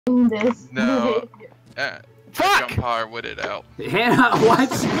this. No. Fuck! Umpire would it out. Hannah,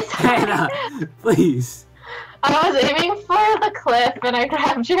 what? Hannah, please. I was aiming for the cliff and I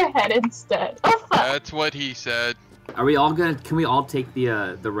grabbed your head instead. Oh fuck! That's what he said. Are we all gonna? Can we all take the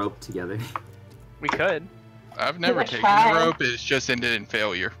rope together? We could. I've never Let's taken try. the rope. It's just ended in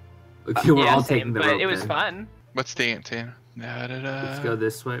failure. Okay, we're Yeah, all same, taking the but rope. it was then. fun. What's the Hannah? Let's go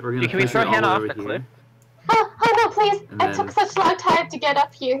this way. We're gonna Can we push throw it all Hannah off over the here. cliff? Oh no, please! And I then- took such a long time to get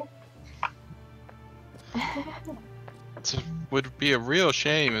up here. It would be a real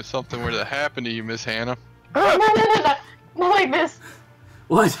shame if something were to happen to you, Miss Hannah. No, not like this.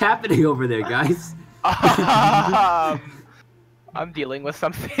 What's happening over there, guys? I'm dealing with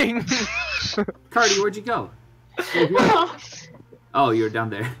something. Cardi, where'd you go? Oh, you're down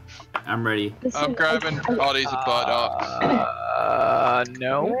there. I'm ready. I'm grabbing Audie's butt up.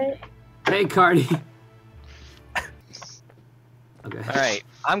 No. Hey, Cardi. Okay. Alright.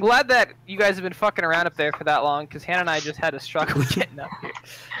 I'm glad that you guys have been fucking around up there for that long, because Hannah and I just had to struggle getting up here.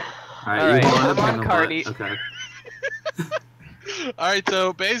 Alright, you Alright, hold come up on, the Cardi. butt. Okay. Alright,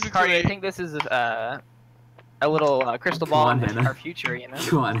 so basically... Cardi, I think this is a little crystal ball on, into Hannah. our future, you know?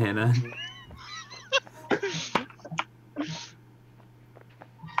 Come on, Hannah.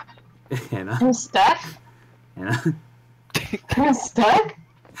 Hannah. I'm stuck. Hannah. I'm stuck.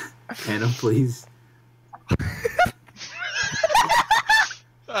 Hannah, please.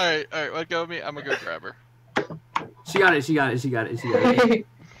 Alright, let go of me. I'm gonna go grab her. She got it.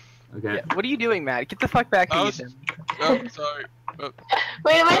 Okay. Yeah, what are you doing, Matt? Get the fuck back I here, was- Ethan. Oh, sorry. Oh,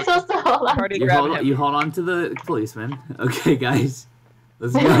 Wait, am I supposed to hold on? Cardi, You grab hold, him. you hold on to the policeman. Okay, guys.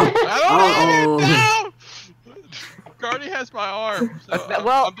 Let's go. I don't Oh, have it! No! Cardi has my arm. So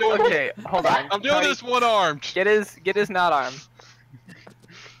Well, I'm doing, okay, hold on. I'm doing Cardi, this one-armed. Get his not arm.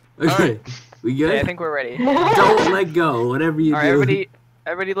 Okay. Alright. We good? Okay, I think we're ready. Don't let go. Whatever you Alright, do.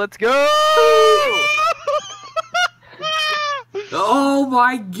 everybody, let's go! Oh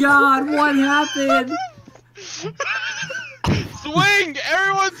my God! What happened? Swing!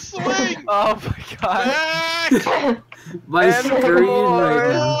 Everyone swing! Oh my god. Back! My And screen forward.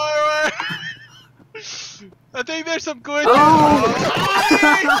 right now. I think there's some glitches. Oh!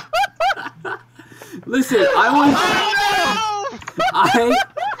 Oh, Listen, no!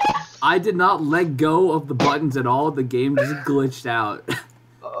 I did not let go of the buttons at all. The game just glitched out.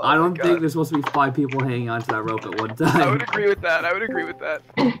 Oh I don't my think God. there's supposed to be 5 people hanging onto that rope at one I time. would agree with that.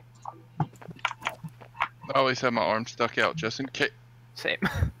 I always have my arm stuck out just in case. Same.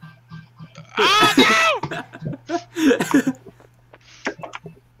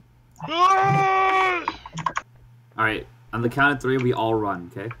 Oh, no! Alright, on the count of 3, we all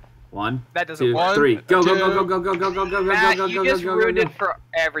run, okay? 1, That doesn't 2, work. 3. Go, go, two. go, go, go, go, go, go, go, Matt, go, you go, just go, ruined go, it for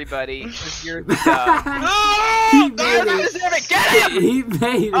everybody. 'Cause you're dumb. Oh, He made damn it. it. Damn it, get him! He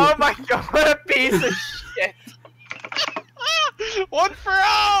made it. Oh my god, what a piece of shit. One for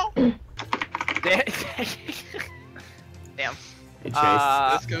all! Damn. Hey,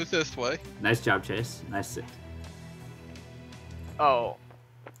 Chase. This goes this way. Nice job, Chase. Nice. Oh.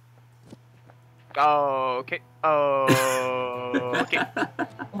 Oh, okay. Oh, okay.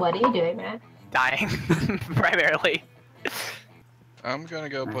 What are you doing, man? Dying, primarily. I'm gonna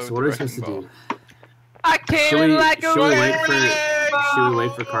go play Nice. with What are the we supposed to wrecking do? I can't Should we, let go should we of wait it. Should we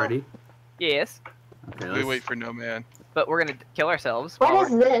wait for Cardi? Yes, Okay, ball. We wait for no man. but we're gonna kill ourselves What while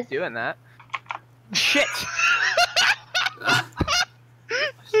is we're this? doing that. Shit!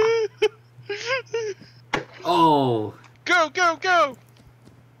 Oh. Go, go, go!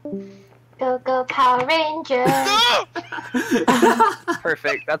 Go, go, Power Ranger! No!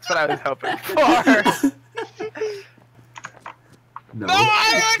 Perfect. That's what I was hoping for. No. No,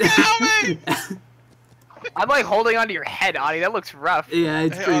 I got me! I'm like holding onto your head, Audie. That looks rough. Yeah,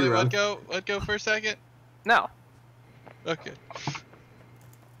 it's Hey, pretty Ollie, rough. let go for a second. No. Okay.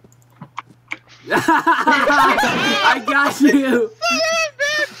 I got you.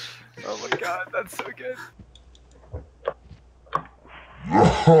 Oh my god, that's so good.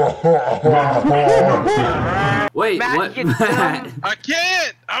 Wait, Matt, what? you Matt? dumb- I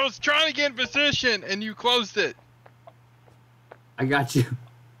can't! I was trying to get in position and you closed it. I got you.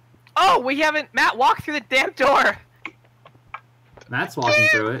 Oh, we haven't. Matt, walk through the damn door. Matt's walking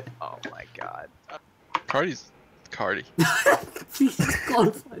through it. Oh my god. Cardi's Cardi. Jesus,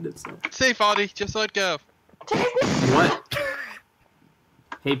 qualified himself. Safe, Audie. Just let go. What?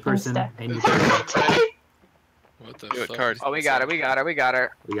 Hey, person. stuck. Hey, new person. What the fuck? Cardi. Oh, we got her. We got her. We got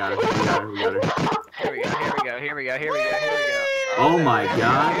her. We got it. We got it. We got it. Here we go. Here we go. Here we go. Here we go. Here we go. Oh my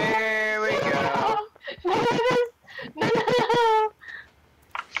god. Here we go. No!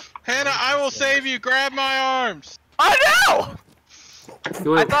 Hannah, I will save you. Grab my arms. Oh no!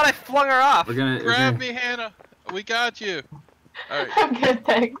 I thought I flung her off. We're gonna Grab me, Hannah. We got you. All right. I'm good,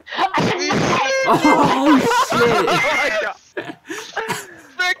 thanks. Oh Oh my god.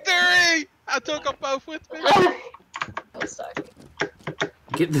 Victory! I took them both with me. I'm stuck.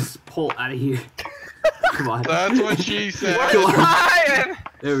 Get this pole out of here. Come on. That's what she said. Come on. Ryan!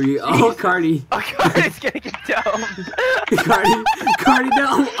 There we go. Oh, Cardi. Oh god, it's gonna get domed. Cardi,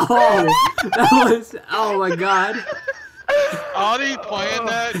 no. Oh, that was. Oh my god. Audie playing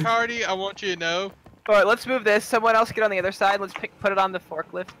that, Cardi. I want you to know. All right, let's move this. Someone else get on the other side. Let's put it on the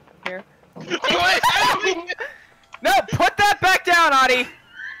forklift here. No, put that back down, Audie.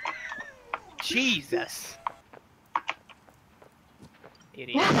 Jesus.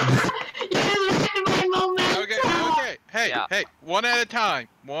 Idiot. You guys are hitting my moment. Okay. Hey, Yeah. hey, one at a time.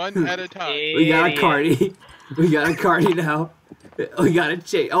 One at a time. We got a Cardi. We got a Cardi now. We got a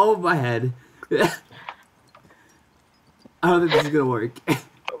chain. Oh, my head. I don't think this is gonna work.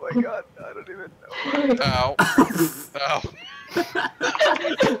 Oh my god, I don't even know. Ow. Ow.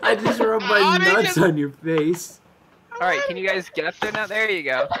 I just rubbed my Audie, nuts on your face. Alright, can you guys get up there now? There you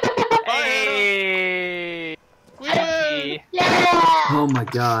go. Hey! We win. Yeah. Oh my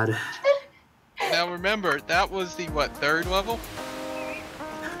god. Now remember, that was the, what, 3rd level?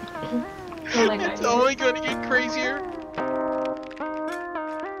 Oh my god. It's only gonna get crazier.